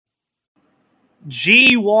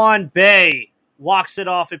Ji-hwan walks it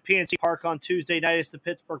off at PNC Park on Tuesday night as the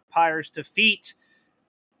Pittsburgh Pirates defeat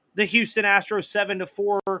the Houston Astros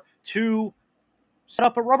 7-4 to set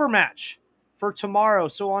up a rubber match for tomorrow.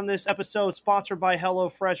 So on this episode, sponsored by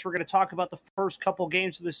HelloFresh, we're going to talk about the first couple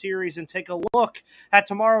games of the series and take a look at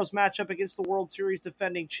tomorrow's matchup against the World Series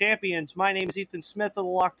defending champions. My name is Ethan Smith of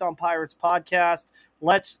the Locked On Pirates podcast.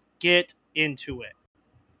 Let's get into it.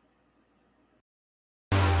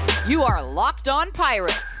 You are Locked On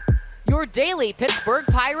Pirates, your daily Pittsburgh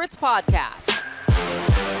Pirates podcast.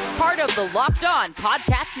 Part of the Locked On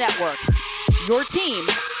Podcast Network, your team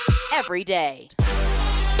every day.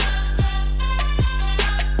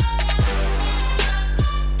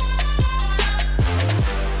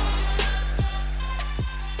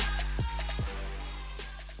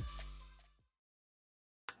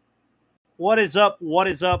 What is up? What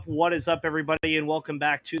is up? What is up, everybody? And welcome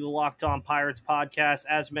back to the Locked On Pirates podcast.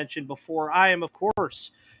 As mentioned before, I am, of course,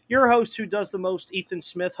 your host who does the most, Ethan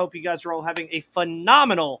Smith. Hope you guys are all having a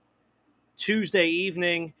phenomenal Tuesday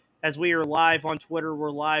evening as we are live on Twitter. We're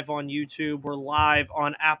live on YouTube. We're live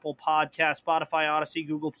on Apple Podcasts, Spotify, Odyssey,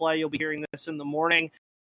 Google Play. You'll be hearing this in the morning.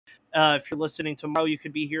 If you're listening tomorrow, you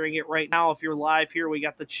could be hearing it right now. If you're live here, we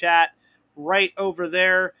got the chat right over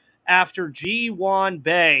there after Ji-hwan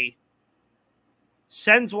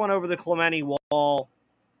sends one over the Clemente wall,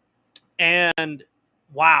 and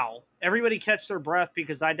wow, everybody catch their breath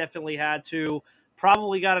because I definitely had to.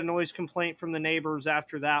 Probably got a noise complaint from the neighbors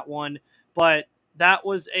after that one, but that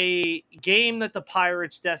was a game that the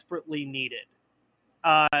Pirates desperately needed.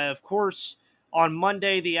 Of course, on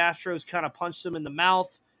Monday, the Astros kind of punched them in the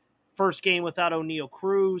mouth. First game without O'Neal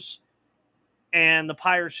Cruz, and the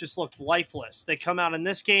Pirates just looked lifeless. They come out in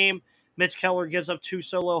this game. Mitch Keller gives up 2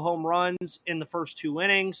 solo home runs in the first 2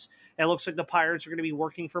 innings. It looks like the Pirates are going to be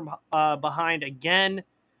working from behind again.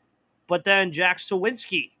 But then Jack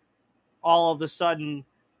Sawinski all of a sudden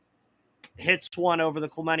hits one over the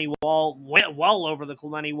Clemente wall, well over the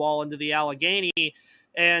Clemente wall into the Allegheny.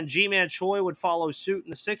 And Ji-man Choi would follow suit in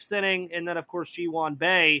the 6th inning. And then, of course, Ji-hwan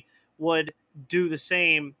would do the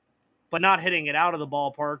same, but not hitting it out of the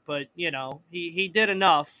ballpark. But, you know, he did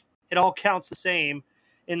enough. It all counts the same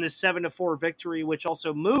in the 7-4 victory, which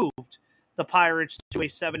also moved the Pirates to a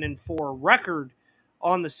 7-4 record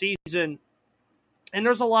on the season. And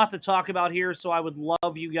there's a lot to talk about here, so I would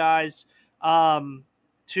love you guys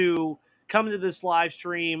to come to this live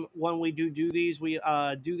stream when we do these. We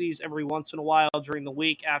do these every once in a while during the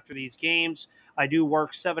week after these games. I do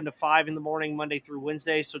work 7 to 5 in the morning, Monday through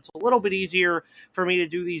Wednesday, so it's a little bit easier for me to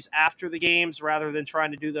do these after the games rather than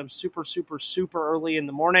trying to do them super early in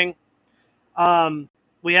the morning.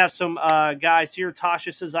 We have some guys here.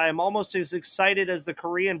 Tasha says, I am almost as excited as the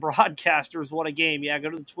Korean broadcasters. What a game. Yeah,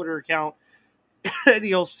 go to the Twitter account and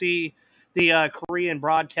you'll see the Korean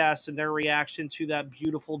broadcast and their reaction to that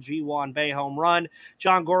beautiful Ji-hwan home run.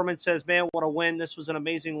 John Gorman says, man, what a win. This was an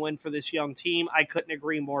amazing win for this young team. I couldn't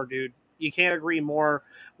agree more, dude. You can't agree more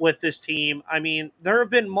with this team. I mean, there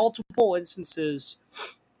have been multiple instances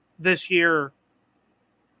this year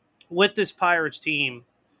with this Pirates team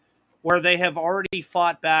where they have already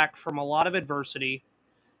fought back from a lot of adversity.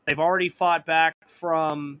 They've already fought back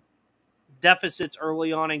from deficits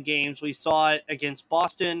early on in games. We saw it against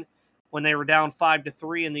Boston when they were down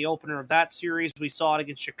 5-3 in the opener of that series. We saw it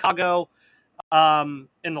against Chicago in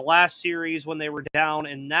the last series when they were down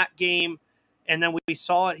in that game. And then we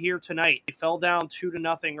saw it here tonight. They fell down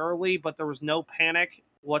 2-0 early, but there was no panic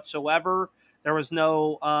whatsoever. There was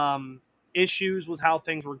no issues with how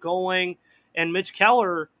things were going. And Mitch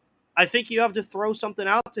Keller, I think you have to throw something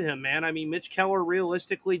out to him, man. I mean, Mitch Keller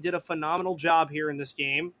realistically did a phenomenal job here in this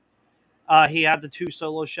game. He had the 2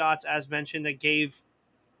 solo shots, as mentioned, that gave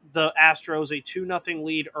the Astros a 2-0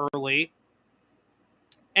 lead early.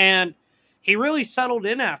 And he really settled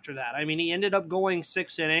in after that. I mean, he ended up going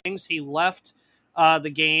 6 innings. He left the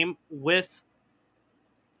game with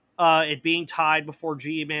it being tied before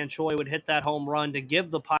Ji-man Choi would hit that home run to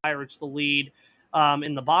give the Pirates the lead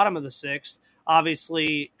in the bottom of the 6th.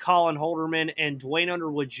 Obviously, Colin Holderman and Dwayne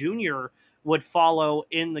Underwood Jr. would follow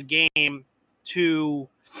in the game to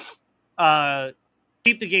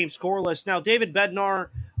keep the game scoreless. Now, David Bednar,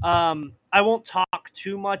 I won't talk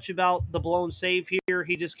too much about the blown save here.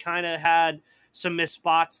 He just kind of had some missed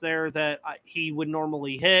spots there that he would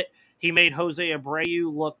normally hit. He made Jose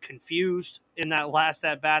Abreu look confused in that last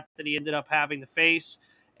at-bat that he ended up having to face.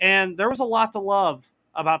 And there was a lot to love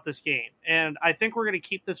about this game. And I think we're going to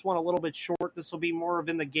keep this one a little bit short. This will be more of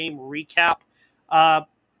in the game recap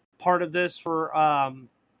part of this for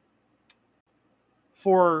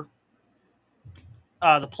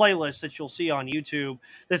the playlist that you'll see on YouTube.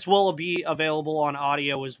 This will be available on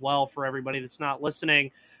audio as well for everybody that's not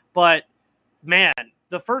listening. But man,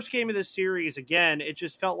 the first game of this series, again, it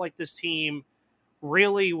just felt like this team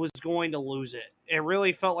really was going to lose it. It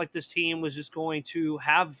really felt like this team was just going to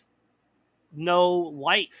have no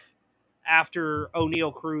life after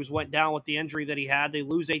O'Neal Cruz went down with the injury that he had. They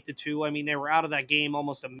lose 8-2. I mean, they were out of that game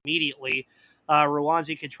almost immediately.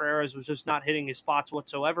 Roansy Contreras was just not hitting his spots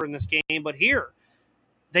whatsoever in this game. But here,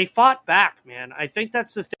 they fought back, man. I think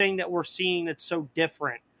that's the thing that we're seeing that's so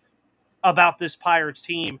different about this Pirates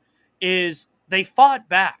team is they fought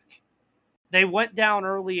back. They went down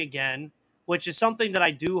early again, which is something that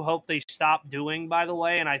I do hope they stop doing, by the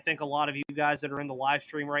way. And I think a lot of you guys that are in the live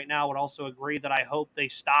stream right now would also agree that I hope they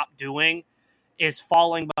stop doing is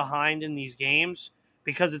falling behind in these games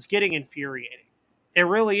because it's getting infuriating. It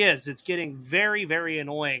really is. It's getting very, very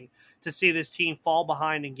annoying to see this team fall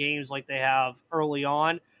behind in games like they have early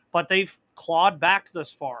on, but they've clawed back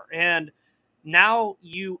thus far. And now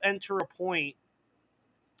you enter a point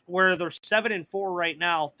where they're 7-4 right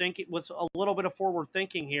now. Think it with a little bit of forward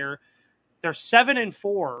thinking here. They're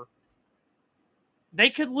 7-4. They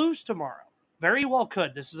could lose tomorrow. Very well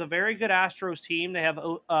could. This is a very good Astros team. They have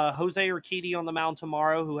Jose Urquidy on the mound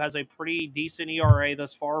tomorrow, who has a pretty decent ERA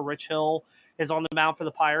thus far. Rich Hill is on the mound for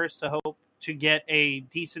the Pirates to hope to get a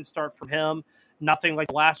decent start from him. Nothing like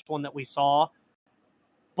the last one that we saw.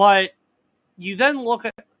 But you then look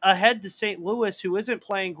ahead to St. Louis, who isn't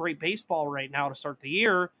playing great baseball right now to start the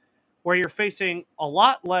year, where you're facing a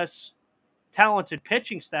lot less talented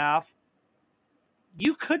pitching staff.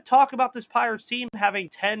 You could talk about this Pirates team having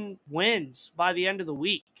 10 wins by the end of the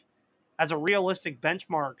week as a realistic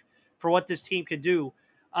benchmark for what this team could do.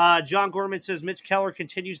 John Gorman says Mitch Keller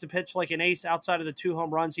continues to pitch like an ace outside of the 2 home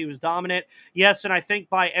runs. He was dominant. Yes, and I think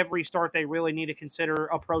by every start they really need to consider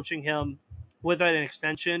approaching him with an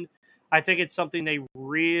extension. I think it's something they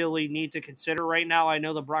really need to consider right now. I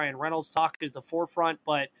know the Brian Reynolds talk is the forefront,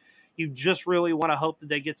 but you just really want to hope that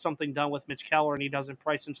they get something done with Mitch Keller and he doesn't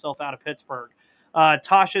price himself out of Pittsburgh.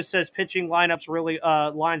 Tasha says pitching lineups really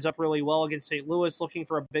lines up really well against St. Louis, looking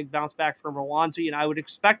for a big bounce back from Roansy, and I would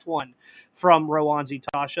expect one from Roansy,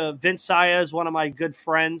 Tasha. Vince Saya is one of my good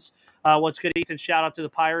friends. What's good, Ethan? Shout out to the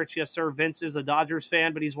Pirates. Yes, sir. Vince is a Dodgers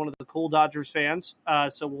fan, but he's one of the cool Dodgers fans.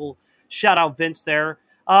 So we'll shout out Vince there.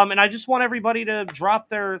 And I just want everybody to drop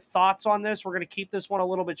their thoughts on this. We're going to keep this one a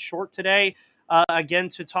little bit short today. Again,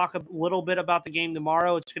 to talk a little bit about the game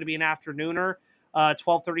tomorrow, it's going to be an afternooner.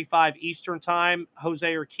 12:35 Eastern time,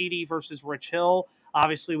 Jose Urquidy versus Rich Hill.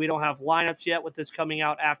 Obviously, we don't have lineups yet with this coming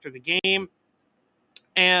out after the game.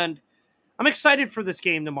 And I'm excited for this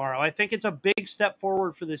game tomorrow. I think it's a big step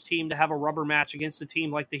forward for this team to have a rubber match against a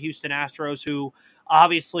team like the Houston Astros, who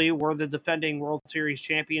obviously were the defending World Series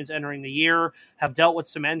champions entering the year, have dealt with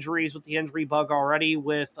some injuries with the injury bug already,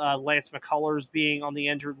 with Lance McCullers being on the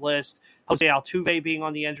injured list, Jose Altuve being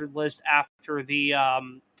on the injured list after the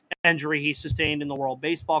injury he sustained in the World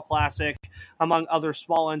Baseball Classic, among other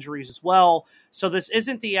small injuries as well. So this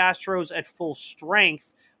isn't the Astros at full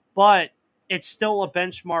strength, but it's still a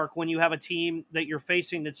benchmark when you have a team that you're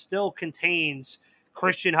facing that still contains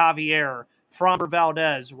Christian Javier, Framber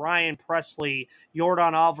Valdez, Ryan Presley,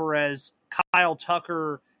 Yordan Alvarez, Kyle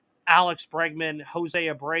Tucker, Alex Bregman, Jose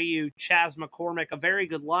Abreu, Chas McCormick, a very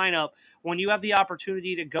good lineup. When you have the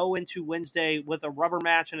opportunity to go into Wednesday with a rubber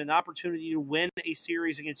match and an opportunity to win a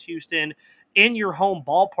series against Houston in your home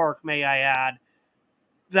ballpark, may I add,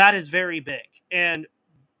 that is very big. And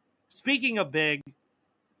speaking of big,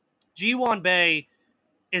 Ji-hwan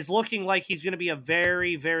is looking like he's going to be a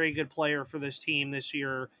very, very good player for this team this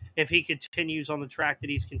year if he continues on the track that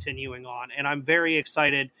he's continuing on. And I'm very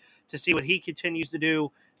excited to see what he continues to do.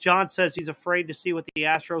 John says he's afraid to see what the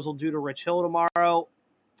Astros will do to Rich Hill tomorrow.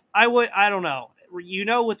 I don't know. You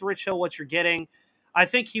know with Rich Hill what you're getting. I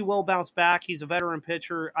think he will bounce back. He's a veteran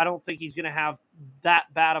pitcher. I don't think he's going to have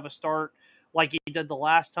that bad of a start like he did the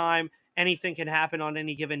last time. Anything can happen on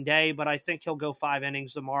any given day, but I think he'll go 5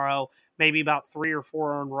 innings tomorrow, maybe about 3 or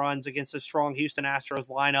 4 earned runs against a strong Houston Astros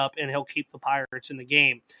lineup, and he'll keep the Pirates in the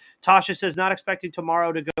game. Tasha says, not expecting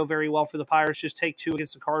tomorrow to go very well for the Pirates. Just take 2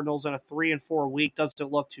 against the Cardinals in a 3-4 week.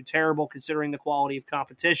 Doesn't look too terrible considering the quality of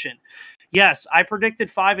competition. Yes, I predicted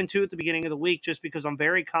 5-2 at the beginning of the week just because I'm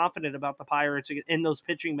very confident about the Pirates in those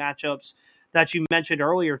pitching matchups that you mentioned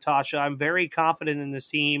earlier, Tasha. I'm very confident in this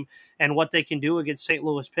team and what they can do against St.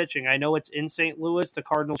 Louis pitching. I know it's in St. Louis. The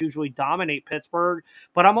Cardinals usually dominate Pittsburgh,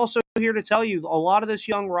 but I'm also here to tell you a lot of this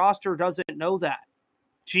young roster doesn't know that.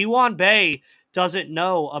 Ji-hwan doesn't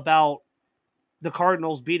know about the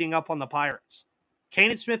Cardinals beating up on the Pirates.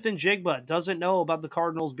 Kanan Smith and Jigba doesn't know about the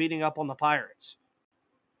Cardinals beating up on the Pirates.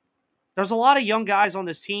 There's a lot of young guys on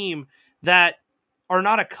this team that are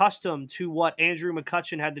not accustomed to what Andrew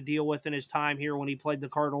McCutchen had to deal with in his time here when he played the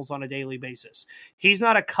Cardinals on a daily basis. He's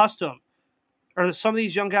not accustomed, or some of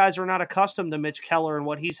these young guys are not accustomed to Mitch Keller and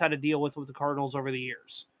what he's had to deal with the Cardinals over the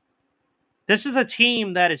years. This is a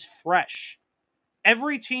team that is fresh.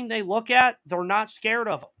 Every team they look at, they're not scared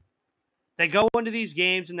of them. They go into these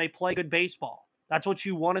games and they play good baseball. That's what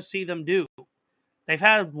you want to see them do. They've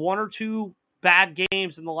had one or two bad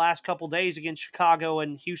games in the last couple days against Chicago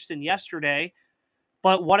and Houston yesterday,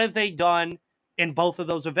 but what have they done in both of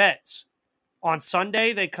those events? On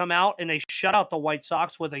Sunday, they come out and they shut out the White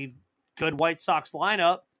Sox with a good White Sox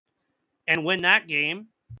lineup and win that game.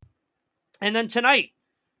 And then tonight,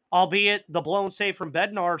 albeit the blown save from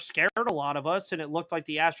Bednar scared a lot of us, and it looked like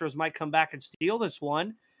the Astros might come back and steal this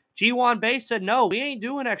one. Ji-hwan said, no, we ain't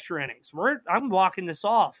doing extra innings. I'm walking this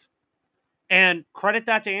off. And credit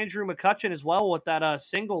that to Andrew McCutchen as well with that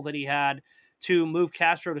single that he had to move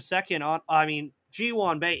Castro to second.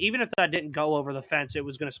 Ji-hwan, even if that didn't go over the fence, it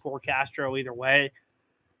was going to score Castro either way.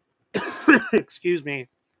 Excuse me.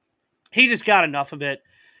 He just got enough of it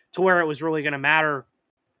to where it was really going to matter.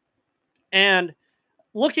 And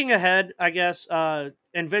looking ahead, I guess, and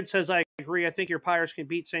Vince says, I agree. I think your Pirates can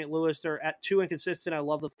beat St. Louis. They're too inconsistent. I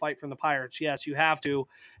love the fight from the Pirates. Yes, you have to.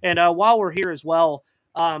 And while we're here as well,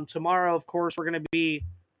 tomorrow, of course, we're going to be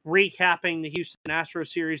recapping the Houston Astros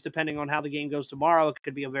series. Depending on how the game goes tomorrow, it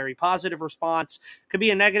could be a very positive response, could be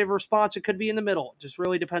a negative response, it could be in the middle. It just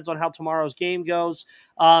really depends on how tomorrow's game goes.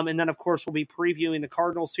 And then, of course, we'll be previewing the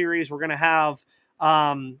Cardinal series. We're going to have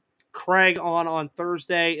Craig on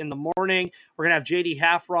Thursday in the morning. We're going to have JD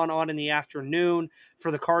Halfron on in the afternoon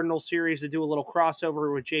for the Cardinal series to do a little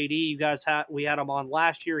crossover with JD. You guys we had him on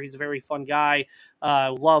last year. He's a very fun guy.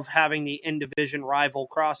 Love having the in-division rival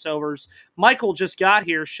crossovers. Michael just got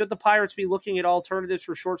here. Should the Pirates be looking at alternatives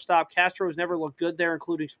for shortstop? Castro has never looked good there,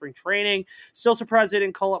 including spring training. Still surprised they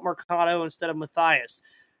didn't call up Mercado instead of Matthias.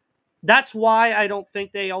 That's why I don't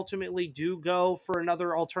think they ultimately do go for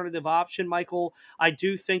another alternative option, Michael. I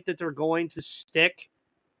do think that they're going to stick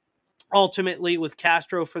ultimately with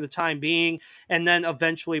Castro for the time being, and then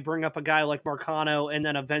eventually bring up a guy like Marcano, and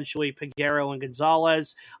then eventually Peguero and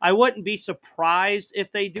Gonzalez. I wouldn't be surprised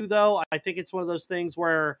if they do, though. I think it's one of those things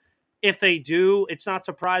where if they do, it's not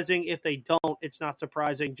surprising. If they don't, it's not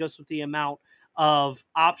surprising, just with the amount of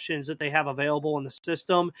options that they have available in the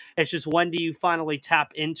system. It's just, when do you finally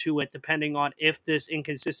tap into it, depending on if this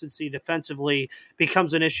inconsistency defensively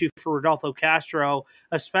becomes an issue for Rodolfo Castro,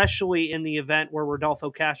 especially in the event where Rodolfo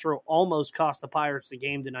Castro almost cost the Pirates the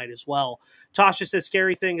game tonight as well. Tasha says,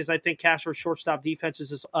 scary thing is I think Castro's shortstop defense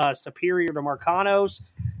is superior to Marcano's.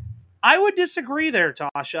 I would disagree there,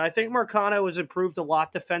 Tasha. I think Marcano has improved a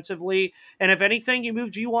lot defensively, and if anything, you move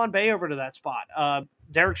Ji-hwan over to that spot.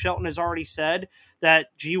 Derek Shelton has already said that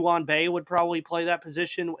Ji-hwan would probably play that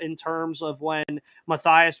position in terms of when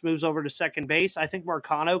Matthias moves over to second base. I think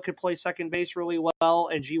Marcano could play second base really well,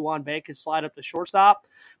 and Ji-hwan could slide up to shortstop.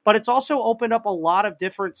 But it's also opened up a lot of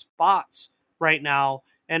different spots right now.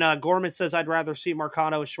 And Gorman says, I'd rather see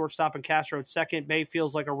Marcano as shortstop and Castro at second. Bay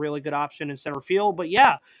feels like a really good option in center field. But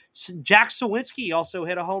yeah, Jack Sawinski also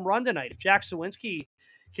hit a home run tonight. If Jack Sawinski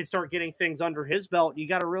can start getting things under his belt, you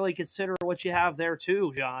got to really consider what you have there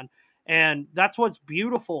too, John. And that's what's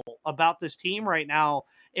beautiful about this team right now,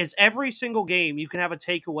 is every single game you can have a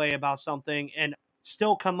takeaway about something and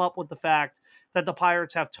still come up with the fact that the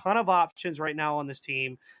Pirates have a ton of options right now on this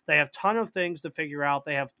team. They have a ton of things to figure out.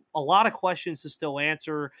 They have a lot of questions to still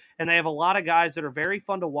answer, and they have a lot of guys that are very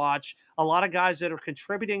fun to watch, a lot of guys that are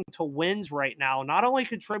contributing to wins right now, not only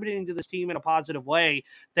contributing to this team in a positive way,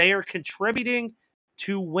 they are contributing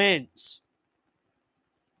to wins.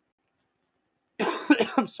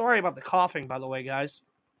 I'm sorry about the coughing, by the way, guys.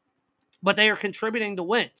 But they are contributing to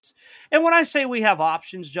wins. And when I say we have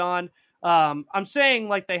options, John, I'm saying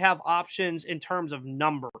like they have options in terms of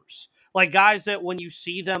numbers. Like guys that when you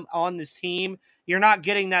see them on this team, you're not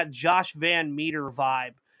getting that Josh Van Meter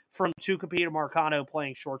vibe from Tucupita Marcano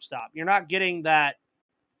playing shortstop. You're not getting that,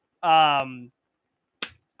 I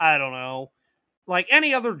don't know, like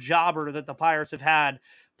any other jobber that the Pirates have had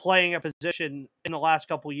playing a position in the last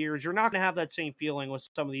couple of years. You're not going to have that same feeling with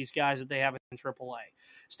some of these guys that they have in AAA.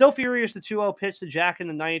 Still furious the 2-0 pitch to Jack in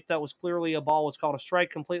the ninth. That was clearly a ball, was called a strike,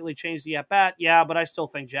 completely changed the at-bat. Yeah, but I still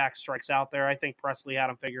think Jack strikes out there. I think Presley had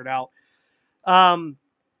him figured out.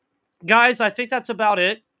 Guys, I think that's about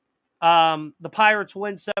it. The Pirates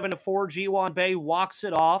win 7-4. Ji-hwan walks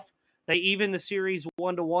it off. They even the series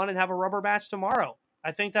 1-1 and have a rubber match tomorrow.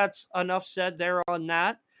 I think that's enough said there on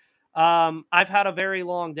that. I've had a very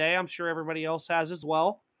long day. I'm sure everybody else has as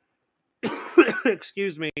well.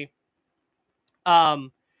 Excuse me.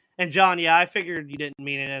 And John, yeah, I figured you didn't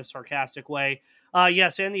mean it in a sarcastic way.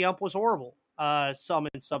 Yes, and the ump was horrible. Some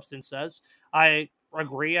in substance says. I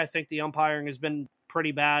agree. I think the umpiring has been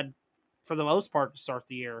pretty bad for the most part to start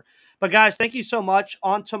the year. But guys, thank you so much.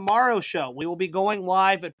 On tomorrow's show, we will be going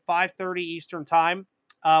live at 5:30 Eastern time.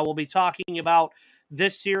 We'll be talking about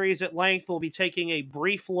this series at length. We'll be taking a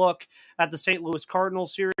brief look at the St. Louis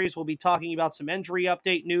Cardinals series. We'll be talking about some injury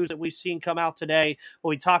update news that we've seen come out today.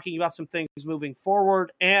 We'll be talking about some things moving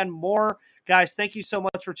forward and more. Guys, thank you so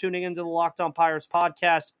much for tuning into the Locked On Pirates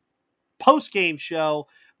podcast post-game show.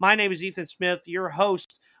 My name is Ethan Smith, your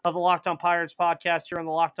host of the Locked On Pirates podcast here on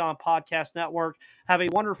the Locked On Podcast Network. Have a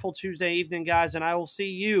wonderful Tuesday evening, guys, and I will see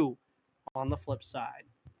you on the flip side.